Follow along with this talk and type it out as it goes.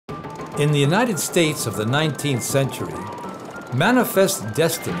In the United States of the 19th century, manifest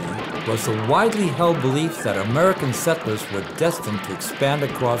destiny was the widely held belief that American settlers were destined to expand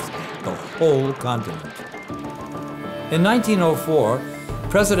across the whole continent. In 1904,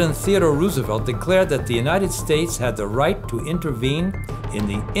 President Theodore Roosevelt declared that the United States had the right to intervene in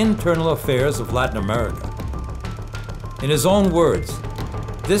the internal affairs of Latin America. In his own words,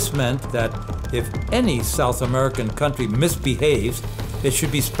 this meant that if any South American country misbehaves, it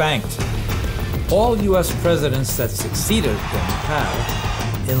should be spanked. All U.S. presidents that succeeded him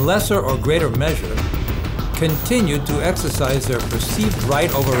have, in lesser or greater measure, continued to exercise their perceived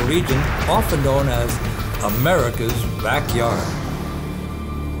right over a region often known as America's backyard.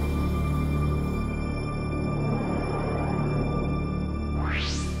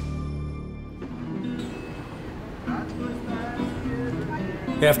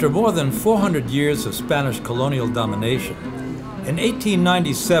 After more than 400 years of Spanish colonial domination, in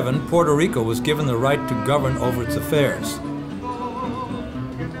 1897, Puerto Rico was given the right to govern over its affairs.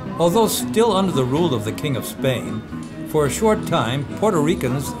 Although still under the rule of the King of Spain, for a short time, Puerto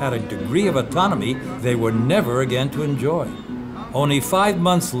Ricans had a degree of autonomy they were never again to enjoy. Only 5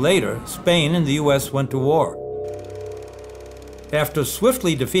 months later, Spain and the U.S. went to war. After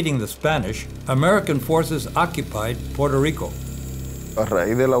swiftly defeating the Spanish, American forces occupied Puerto Rico. A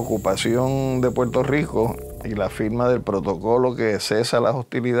raíz de la ocupación de Puerto Rico y la firma del protocolo que cesa las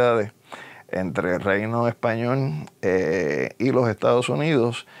hostilidades entre el Reino Español y los Estados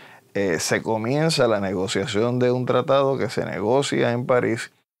Unidos, se comienza la negociación de un tratado que se negocia en París.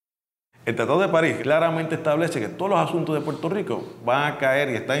 El Tratado de París claramente establece que todos los asuntos de Puerto Rico van a caer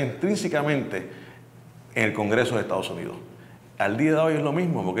y están intrínsecamente en el Congreso de Estados Unidos. Al día de hoy es lo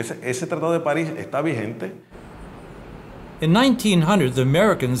mismo, porque ese Tratado de París está vigente. In 1900, the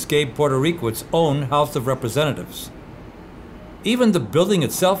Americans gave Puerto Rico its own House of Representatives. Even the building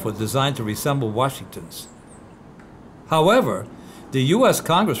itself was designed to resemble Washington's. However, the U.S.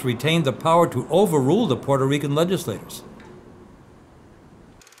 Congress retained the power to overrule the Puerto Rican legislators.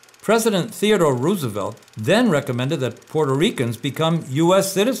 President Theodore Roosevelt then recommended that Puerto Ricans become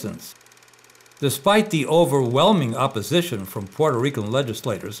U.S. citizens. Despite the overwhelming opposition from Puerto Rican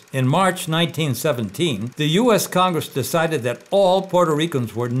legislators, in March 1917, the U.S. Congress decided that all Puerto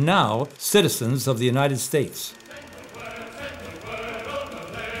Ricans were now citizens of the United States.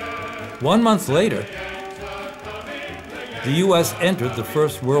 1 month later, the U.S. entered the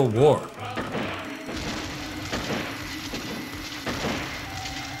First World War.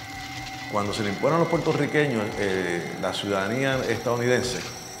 Cuando se le impone a los puertorriqueños la ciudadanía estadounidense,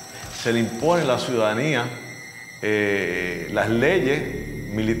 se le impone la ciudadanía, las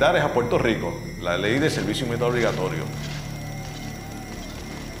leyes militares a Puerto Rico, la ley de servicio militar obligatorio.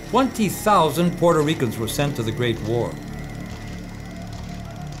 20,000 Puerto Ricans were sent to the Great War.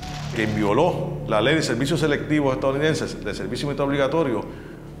 Quien violó la ley de servicio selectivo estadounidense, de servicio militar obligatorio,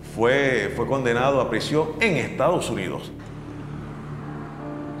 fue condenado a prisión en Estados Unidos.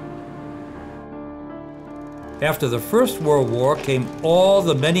 After the First World War came all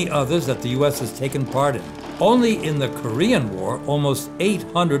the many others that the U.S. has taken part in. Only in the Korean War, almost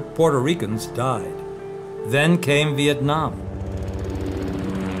 800 Puerto Ricans died. Then came Vietnam.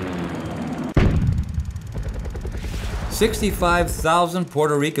 65,000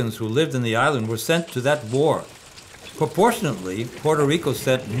 Puerto Ricans who lived in the island were sent to that war. Proportionately, Puerto Rico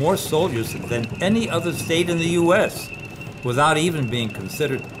sent more soldiers than any other state in the U.S., without even being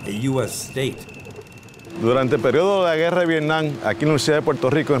considered a U.S. state. Durante el periodo de la Guerra de Vietnam, aquí en la Universidad de Puerto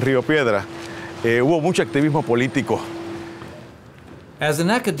Rico, en Río Piedra, hubo mucho activismo político. As an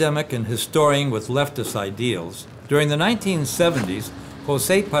academic and historian with leftist ideals, during the 1970s,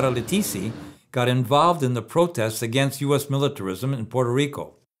 José Paralitisi got involved in the protests against U.S. militarism in Puerto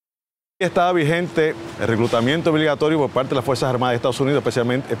Rico. Estaba vigente el reclutamiento obligatorio por parte de las Fuerzas Armadas de Estados Unidos,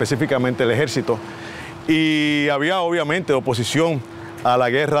 específicamente el Ejército, y había obviamente oposición a la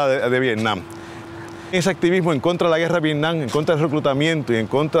Guerra de Vietnam. Ese activismo en contra de la guerra de Vietnam, en contra del reclutamiento y en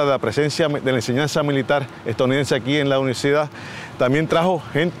contra de la presencia de la enseñanza militar estadounidense aquí en la universidad, también trajo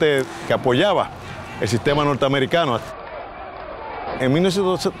gente que apoyaba el sistema norteamericano. En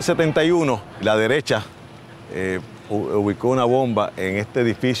 1971, la derecha ubicó una bomba en este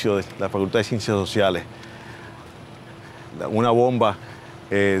edificio de la Facultad de Ciencias Sociales. Una bomba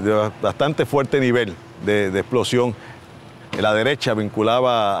de bastante fuerte nivel de explosión. La derecha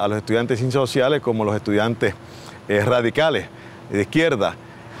vinculaba a los estudiantes de ciencias sociales como los estudiantes radicales de izquierda.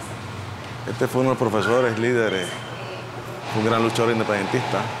 Este fue uno de los profesores líderes, un gran luchador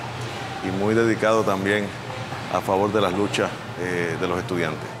independentista y muy dedicado también a favor de las luchas de los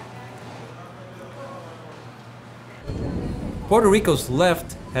estudiantes. Puerto Rico's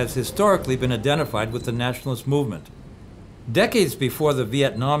left has historically been identified with the nationalist movement. Decades before the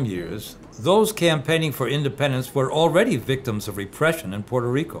Vietnam years, those campaigning for independence were already victims of repression in Puerto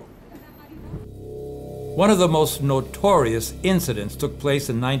Rico. One of the most notorious incidents took place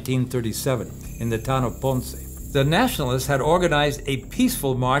in 1937 in the town of Ponce. The Nationalists had organized a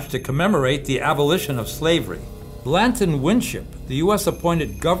peaceful march to commemorate the abolition of slavery. Blanton Winship, the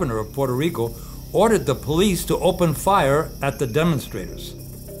U.S.-appointed governor of Puerto Rico, ordered the police to open fire at the demonstrators.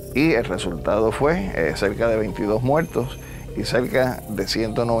 Y el resultado fue cerca de 22 muertos y cerca de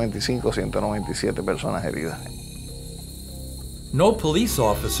 195, 197 personas heridas. No police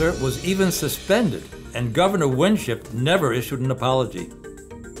officer was even suspended, and Governor Winship never issued an apology.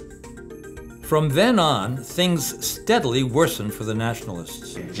 From then on, things steadily worsened for the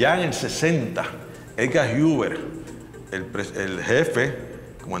Nationalists. Ya en el 60, Edgar Hoover, el jefe,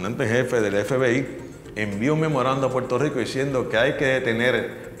 comandante en jefe del FBI, envió un memorando a Puerto Rico diciendo que hay que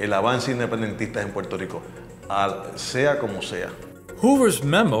detener el avance independentista en Puerto Rico, sea como sea. Hoover's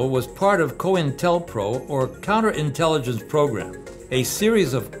memo was part of COINTELPRO, or Counterintelligence Program, a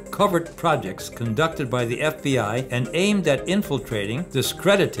series of covert projects conducted by the FBI and aimed at infiltrating,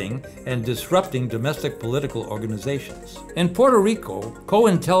 discrediting, and disrupting domestic political organizations. In Puerto Rico,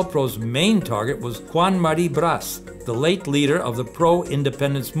 COINTELPRO's main target was Juan Marie Bras, the late leader of the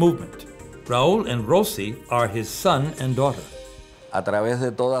pro-independence movement. Raúl and Rosy are his son and daughter. A través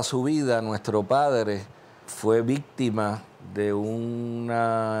de toda su vida, nuestro padre fue víctima de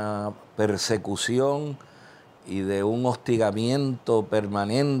una persecución y de un hostigamiento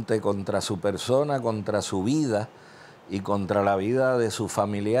permanente contra su persona, contra su vida y contra la vida de sus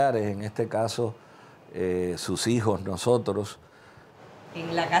familiares, en este caso sus hijos, nosotros.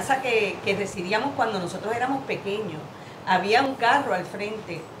 En la casa que residíamos cuando nosotros éramos pequeños, había un carro al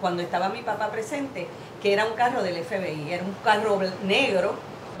frente, cuando estaba mi papá presente, que era un carro del FBI, era un carro negro.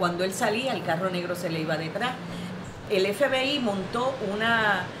 Cuando él salía, el carro negro se le iba detrás. El FBI montó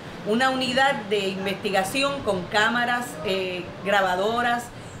una unidad de investigación con cámaras, grabadoras,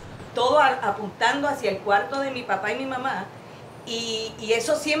 todo apuntando hacia el cuarto de mi papá y mi mamá, y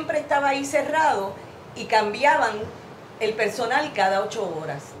eso siempre estaba ahí cerrado y cambiaban el personal cada 8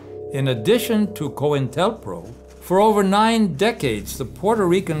 horas. In addition to COINTELPRO, for over 9 decades, the Puerto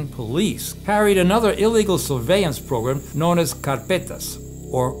Rican police carried another illegal surveillance program known as carpetas,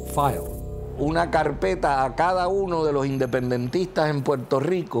 or file. Una carpeta a cada uno de los independentistas en Puerto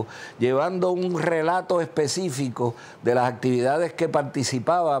Rico, llevando un relato específico de las actividades que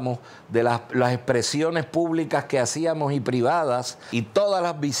participábamos, de las expresiones públicas que hacíamos y privadas, y todas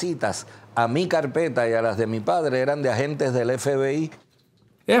las visitas a mi carpeta y a las de mi padre eran de agentes del FBI.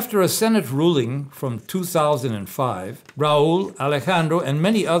 After a Senate ruling from 2005, Raúl, Alejandro, and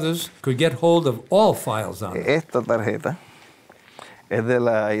many others could get hold of all files on it. Esta tarjeta es de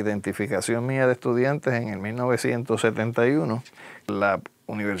la identificación mía de estudiantes en el 1971. La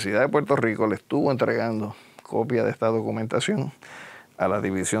Universidad de Puerto Rico le estuvo entregando copia de esta documentación a la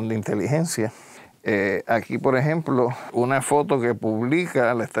División de Inteligencia. Aquí, por ejemplo, una foto que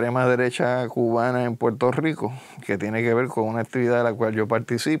publica la extrema derecha cubana en Puerto Rico, que tiene que ver con una actividad de la cual yo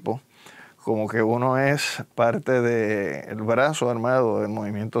participo, como que uno es parte del brazo armado del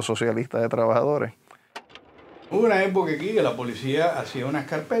Movimiento Socialista de Trabajadores. Hubo una época aquí que la policía hacía unas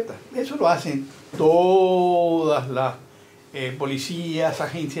carpetas. Eso lo hacen todas las policías,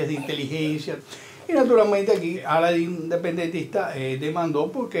 agencias de inteligencia. Y naturalmente aquí a la independentista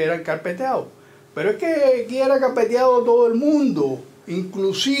demandó porque eran carpeteados. Pero es que aquí era carpeteado todo el mundo,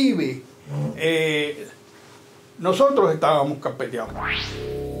 inclusive nosotros estábamos carpeteados.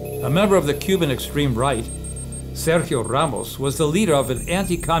 A member of the Cuban extreme right, Sergio Ramos was the leader of an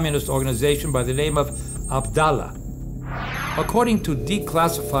anti-communist organization by the name of Abdallah. According to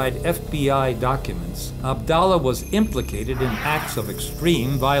declassified FBI documents, Abdallah was implicated in acts of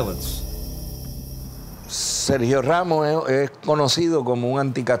extreme violence. Sergio Ramos es conocido como un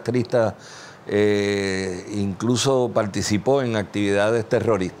anticastrista, incluso participó en actividades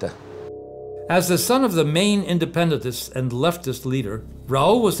terroristas. As the son of the main independentist and leftist leader,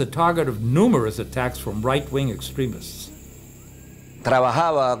 Raúl was the target of numerous attacks from right-wing extremists.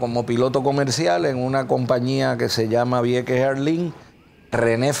 Trabajaba como piloto comercial en una compañía que se llama Vieques Airlines.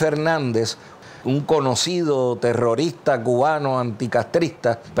 René Fernández, un conocido terrorista cubano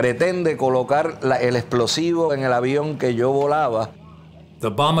anticastrista, pretende colocar el explosivo en el avión que yo volaba. The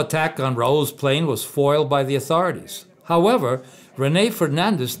bomb attack on Raúl's plane was foiled by the authorities. However, René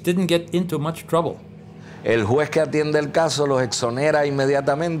Fernández didn't get into much trouble. El juez que atiende el caso los exonera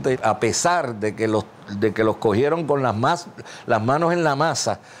inmediatamente, a pesar de que los cogieron con las manos en la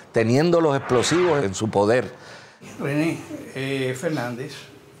masa, teniendo los explosivos en su poder. René Fernández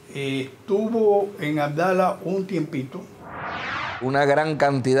estuvo en Abdala un tiempito. Una gran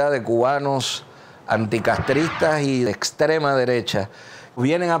cantidad de cubanos anticastristas y de extrema derecha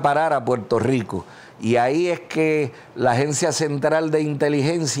vienen a parar a Puerto Rico. Y ahí es que la Agencia Central de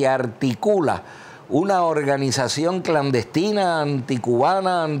Inteligencia articula una organización clandestina,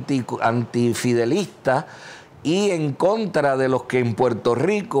 anticubana, antifidelista y en contra de los que en Puerto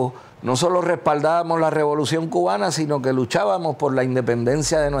Rico no solo respaldábamos la Revolución Cubana, sino que luchábamos por la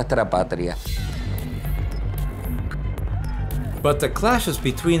independencia de nuestra patria. But the clashes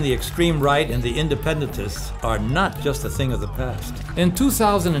between the extreme right and the independentists are not just a thing of the past. In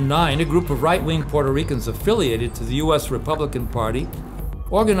 2009, a group of right-wing Puerto Ricans affiliated to the U.S. Republican Party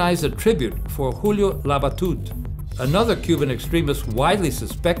organized a tribute for Julio Labatut, another Cuban extremist widely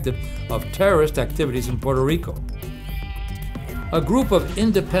suspected of terrorist activities in Puerto Rico. A group of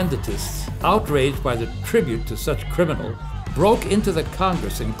independentists, outraged by the tribute to such criminal, broke into the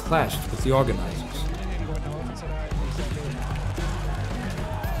Congress and clashed with the organizers.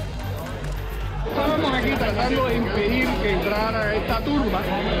 Estábamos aquí tratando de impedir que entrara esta turba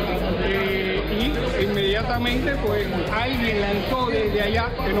y inmediatamente pues alguien lanzó desde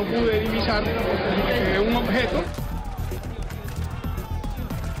allá, que no pude divisar, un objeto.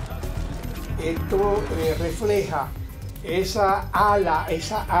 Esto refleja esa ala,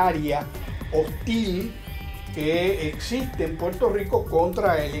 esa área hostil que existe en Puerto Rico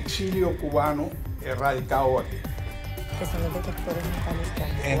contra el exilio cubano radicado aquí. Que son los detectores metálicos.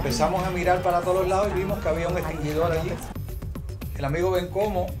 Empezamos a mirar para todos lados y vimos que había un extinguidor allí. El amigo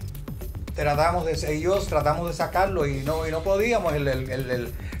Bencomo, tratamos de sacarlo y no podíamos,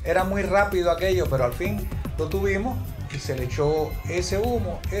 era muy rápido aquello, pero al fin lo tuvimos y se le echó ese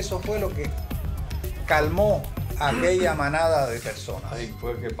humo. Eso fue lo que calmó aquella manada de personas. Ahí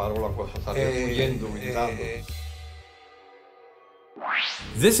fue que paró la cosa, salió huyendo, gritando.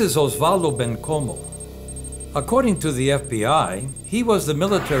 This is Osvaldo Bencomo. According to the FBI, he was the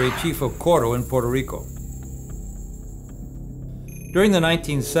military chief of Coro in Puerto Rico. During the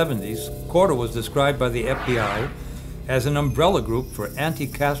 1970s, Coro was described by the FBI as an umbrella group for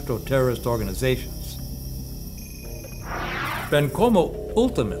anti-Castro terrorist organizations. Bencomo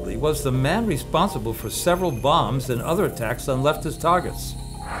ultimately was the man responsible for several bombs and other attacks on leftist targets.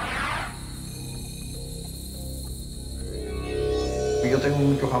 Yo tengo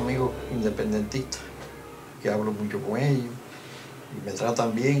muchos amigos independentistas que hablo mucho con ellos y me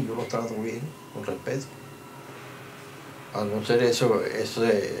tratan bien, yo los trato bien, con respeto. A no ser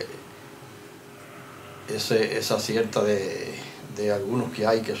esa cierta de algunos que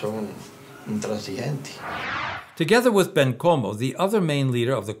hay que son intransigentes. Together with Bencomo, the other main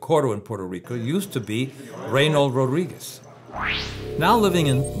leader of the Coro in Puerto Rico used to be Reynold Rodriguez. Now living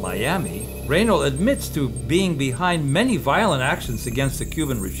in Miami, Reynold admits to being behind many violent actions against the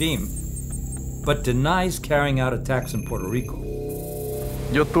Cuban regime, but denies carrying out attacks in Puerto Rico.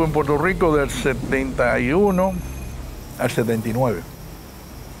 Yo estuve en Puerto Rico del 71 al 79.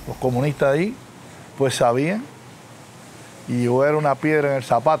 Los comunistas ahí pues sabían y yo era una piedra en el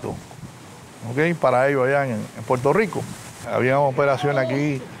zapato, ¿okay? Para ellos allá en Puerto Rico. Había operaciones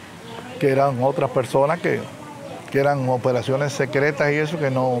aquí que eran otras personas que eran operaciones secretas y eso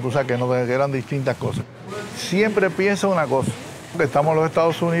que no, tú sabes, que eran distintas cosas. Siempre piensa una cosa, que estamos en los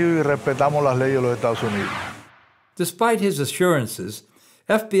Estados Unidos y respetamos las leyes de los Estados Unidos. Despite his assurances,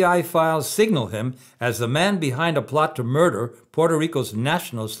 FBI files signal him as the man behind a plot to murder Puerto Rico's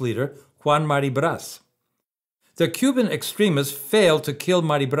nationalist leader, Juan Maribras. The Cuban extremists failed to kill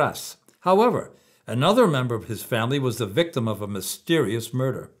Maribras. However, another member of his family was the victim of a mysterious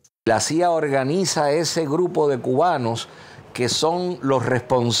murder. La CIA organiza ese grupo de cubanos que son los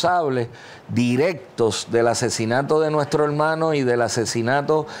responsables directos del asesinato de nuestro hermano y del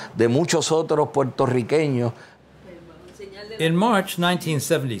asesinato de muchos otros puertorriqueños. In March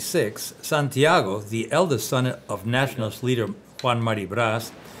 1976, Santiago, the eldest son of nationalist leader Juan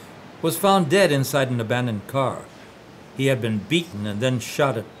Maribras, was found dead inside an abandoned car. He had been beaten and then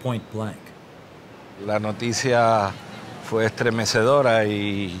shot at point blank. La noticia fue estremecedora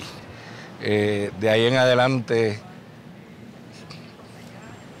y de ahí en adelante,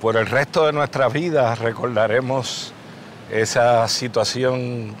 por el resto de nuestras vidas, recordaremos esa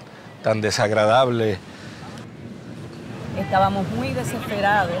situación tan desagradable. Estábamos muy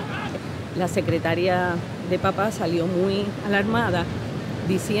desesperados. La secretaria de papá salió muy alarmada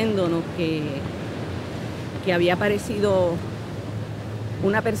diciéndonos que había aparecido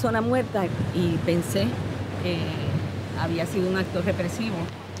una persona muerta y pensé que había sido un acto represivo.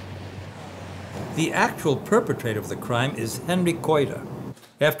 The actual perpetrator of the crime is Henry Coita,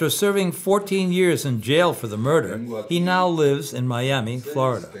 After serving 14 years in jail for the murder, he now lives in Miami,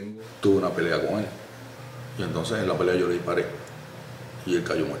 Florida. Tuve una pelea con él. Y entonces en la pelea yo le disparé. Y él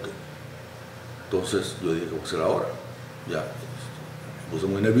cayó muerto. Entonces yo dije, ¿qué voy a hacer ahora? Ya, me puse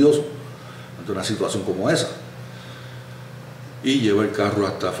muy nervioso ante una situación como esa. Y llevé el carro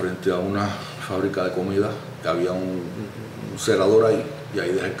hasta frente a una fábrica de comida. Había un cerador ahí. Y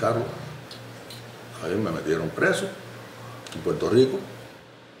ahí dejé el carro. Ahí me metieron preso en Puerto Rico.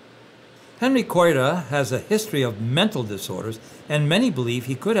 Henry Coira has a history of mental disorders, and many believe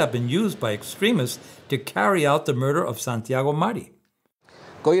he could have been used by extremists to carry out the murder of Santiago Martí.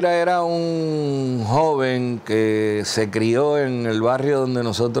 Coira era un joven que se crió en el barrio donde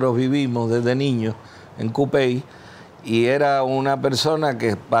nosotros vivimos desde niños, en Cupey, y era una persona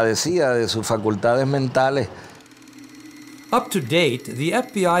que padecía de sus facultades mentales. Up to date, the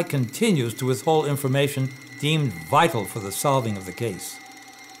FBI continues to withhold information deemed vital for the solving of the case.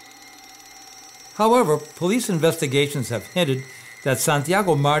 However, police investigations have hinted that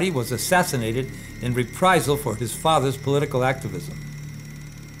Santiago Martí was assassinated in reprisal for his father's political activism.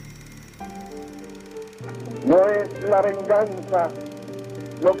 No es la venganza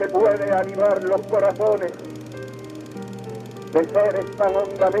lo que puede animar los corazones de seres tan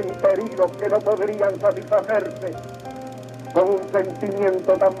hondamente heridos que no podrían satisfacerse con un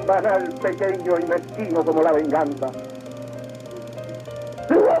sentimiento tan banal, pequeño y mezquino como la venganza.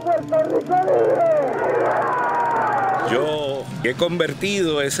 ¡Viva Puerto Rico libre! Yo he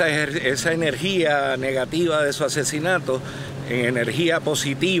convertido esa energía negativa de su asesinato en energía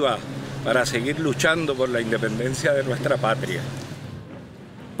positiva para seguir luchando por la independencia de nuestra patria.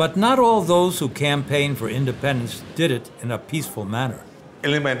 But not all those who campaigned for independence did it in a peaceful manner.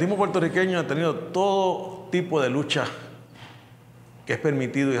 El independentismo puertorriqueño ha tenido todo tipo de lucha que es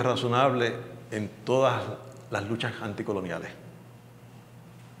permitido y razonable en todas las luchas anticoloniales.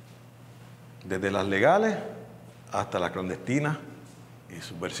 Desde las legales hasta las clandestinas y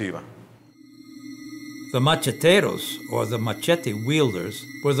subversivas. The macheteros, or the machete wielders,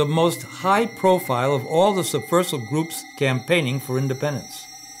 were the most high profile of all the subversive groups campaigning for independence.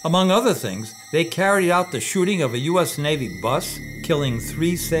 Among other things, they carried out the shooting of a U.S. Navy bus, killing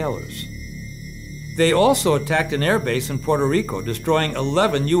 3 sailors. They also attacked an airbase in Puerto Rico, destroying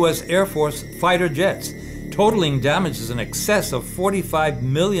 11 U.S. Air Force fighter jets, totaling damages in excess of $45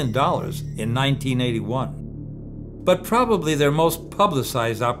 million in 1981. But probably their most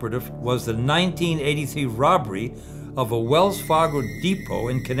publicized operative was the 1983 robbery of a Wells Fargo depot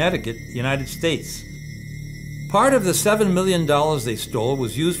in Connecticut, United States. Part of the $7 million they stole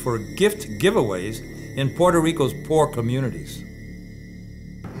was used for gift giveaways in Puerto Rico's poor communities.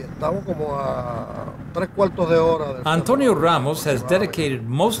 Antonio Ramos has dedicated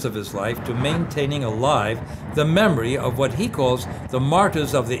most of his life to maintaining alive the memory of what he calls the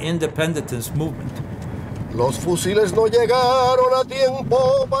martyrs of the independentist movement. Los fusiles no llegaron a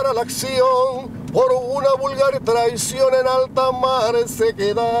tiempo para la acción, por una vulgar traición en alta mar se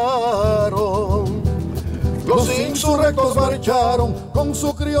quedaron. Los insurrectos marcharon con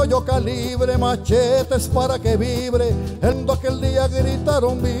su criollo calibre, machetes para que vibre. Cuando aquel día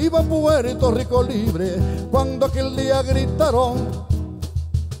gritaron, viva Puerto Rico libre. Cuando aquel día gritaron,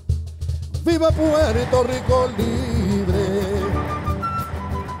 viva Puerto Rico libre.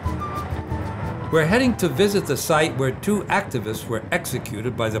 We're heading to visit the site where 2 activists were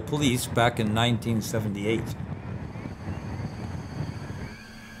executed by the police back in 1978.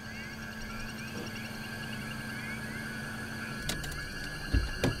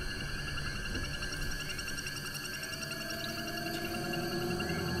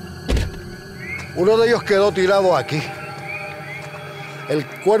 Uno de ellos quedó tirado aquí. El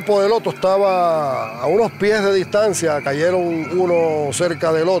cuerpo del otro estaba a unos pies de distancia, cayeron uno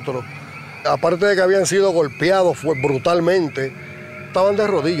cerca del otro. Aparte de que habían sido golpeados brutalmente, estaban de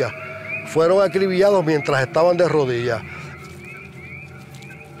rodillas. Fueron acribillados mientras estaban de rodillas.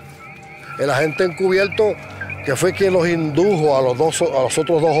 El agente encubierto, que fue quien los indujo a los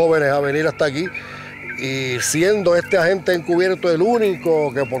otros 2 jóvenes a venir hasta aquí, y siendo este agente encubierto el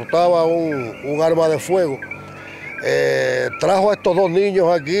único que portaba un arma de fuego, trajo a estos 2 niños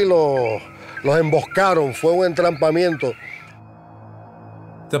aquí, los emboscaron, fue un entrampamiento.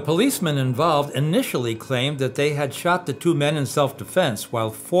 The policemen involved initially claimed that they had shot the 2 men in self-defense while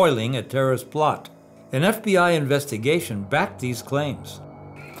foiling a terrorist plot. An FBI investigation backed these claims.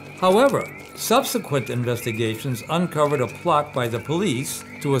 However, subsequent investigations uncovered a plot by the police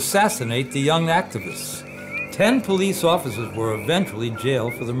to assassinate the young activists. 10 police officers were eventually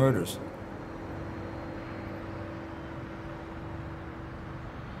jailed for the murders.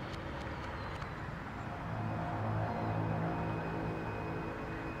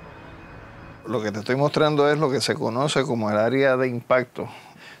 Lo que te estoy mostrando es lo que se conoce como el área de impacto.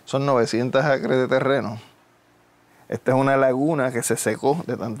 Son 900 acres de terreno. Esta es una laguna que se secó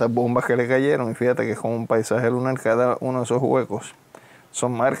de tantas bombas que le cayeron. Y fíjate que es como un paisaje lunar. Cada uno de esos huecos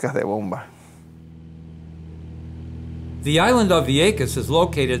son marcas de bombas. The island of Vieques is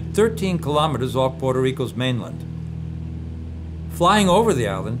located 13 kilometers off Puerto Rico's mainland. Flying over the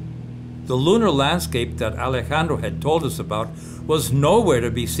island, the lunar landscape that Alejandro had told us about was nowhere to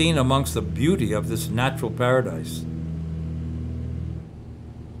be seen amongst the beauty of this natural paradise.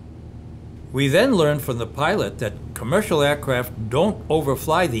 We then learned from the pilot that commercial aircraft don't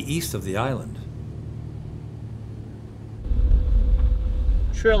overfly the east of the island.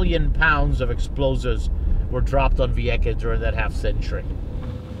 Trillion pounds of explosives were dropped on Vieques during that half century.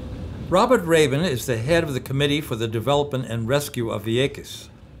 Robert Rabin is the head of the Committee for the Development and Rescue of Vieques.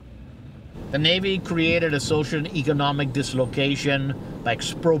 The Navy created a social and economic dislocation by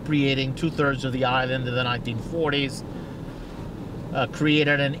expropriating 2/3 of the island in the 1940s,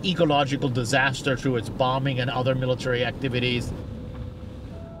 created an ecological disaster through its bombing and other military activities.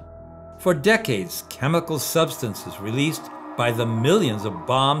 For decades, chemical substances released by the millions of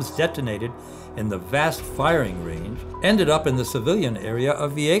bombs detonated in the vast firing range ended up in the civilian area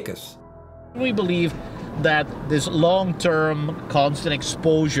of Vieques. We believe that this long-term constant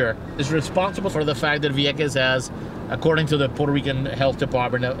exposure is responsible for the fact that Vieques has, according to the Puerto Rican Health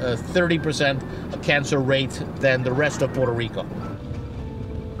Department, a 30% cancer rate than the rest of Puerto Rico.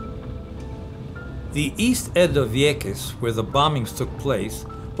 The east end of Vieques, where the bombings took place,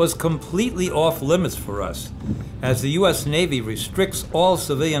 was completely off limits for us, as the U.S. Navy restricts all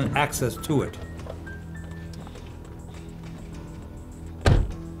civilian access to it.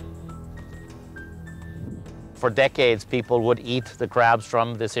 For decades, people would eat the crabs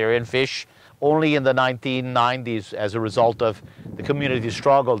from this area and fish. Only in the 1990s, as a result of the community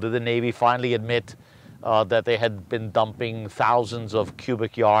struggle, did the Navy finally admit that they had been dumping thousands of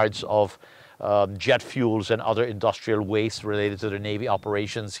cubic yards of jet fuels and other industrial waste related to their Navy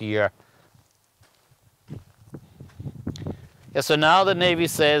operations here. Yeah, so now the Navy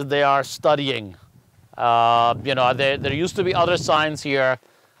says they are studying. There used to be other signs here,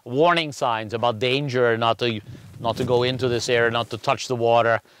 warning signs about danger, not to go into this area, not to touch the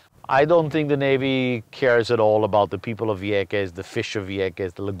water. I don't think the Navy cares at all about the people of Vieques, the fish of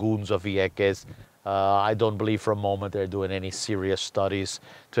Vieques, the lagoons of Vieques. I don't believe for a moment they're doing any serious studies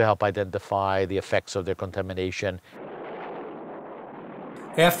to help identify the effects of their contamination.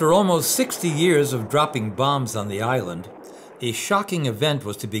 After almost 60 years of dropping bombs on the island, a shocking event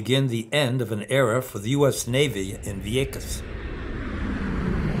was to begin the end of an era for the U.S. Navy in Vieques.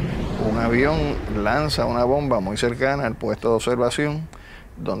 Un avión lanza una bomba muy cercana al puesto de observación,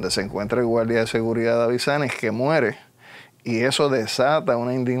 donde se encuentra el guardia de seguridad de Avisanes, que muere. Y eso desata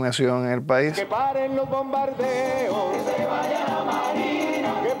una indignación en el país. Que paren los bombardeos, que se vaya la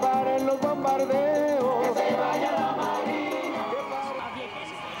marina, que paren los bombardeos, que se vaya la marina,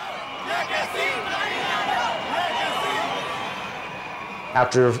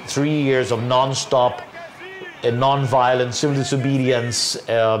 After 3 years of non-stop and non-violent civil disobedience,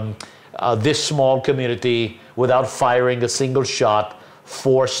 this small community, without firing a single shot,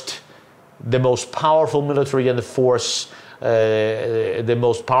 forced the most powerful military in the force, the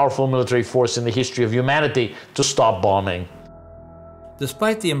most powerful military force in the history of humanity, to stop bombing.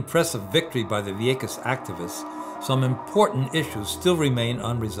 Despite the impressive victory by the Vieques activists, some important issues still remain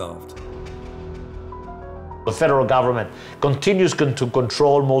unresolved. The federal government continues to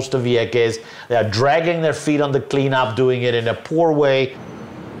control most of Vieques. They are dragging their feet on the cleanup, doing it in a poor way.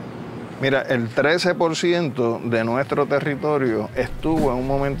 Mira, el 13% de nuestro territorio estuvo en un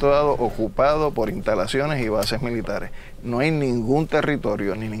momento dado ocupado por instalaciones y bases militares. No hay ningún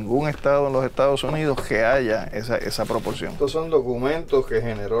territorio ni ningún estado en los Estados Unidos que haya esa proporción. Estos son documentos que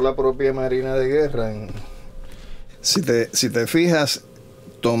generó la propia Marina de Guerra. Si te fijas,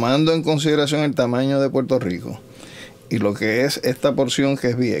 tomando en consideración el tamaño de Puerto Rico y lo que es esta porción que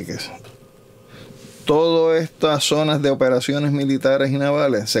es Vieques, todas estas zonas de operaciones militares y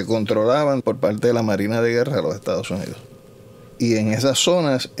navales se controlaban por parte de la Marina de Guerra de los Estados Unidos. Y en esas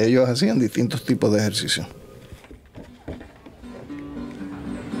zonas ellos hacían distintos tipos de ejercicios.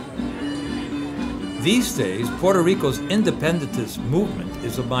 These days, Puerto Rico's independentist movement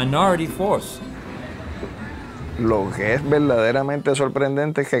is a minority force. Lo que es verdaderamente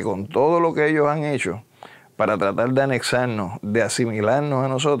sorprendente es que con todo lo que ellos han hecho para tratar de anexarnos, de asimilarnos a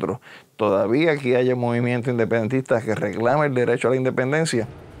nosotros, todavía aquí haya movimientos independentistas que reclaman el derecho a la independencia.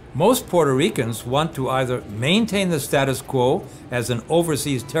 Most Puerto Ricans want to either maintain the status quo as an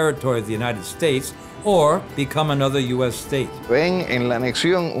overseas territory of the United States or become another U.S. state. Ven en la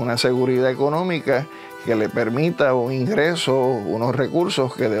anexión una seguridad económica que le permita un ingreso, unos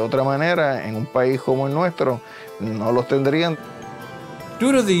recursos que de otra manera en un país como el nuestro no los tendrían.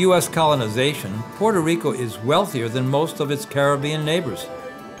 Due to the U.S. colonization, Puerto Rico is wealthier than most of its Caribbean neighbors.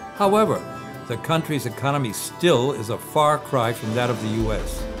 However, the country's economy still is a far cry from that of the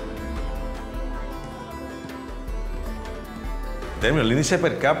U.S. El índice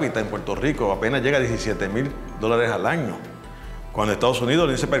per cápita en Puerto Rico apenas llega a $17,000 al año, cuando en Estados Unidos el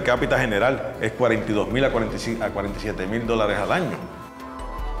índice per cápita general es $42,000 a $47,000 al año.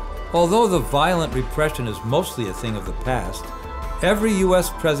 Although the violent repression is mostly a thing of the past, every U.S.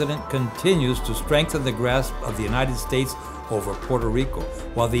 president continues to strengthen the grasp of the United States over Puerto Rico,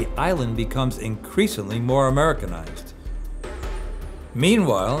 while the island becomes increasingly more Americanized.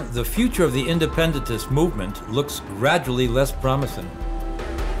 Meanwhile, the future of the independentist movement looks gradually less promising.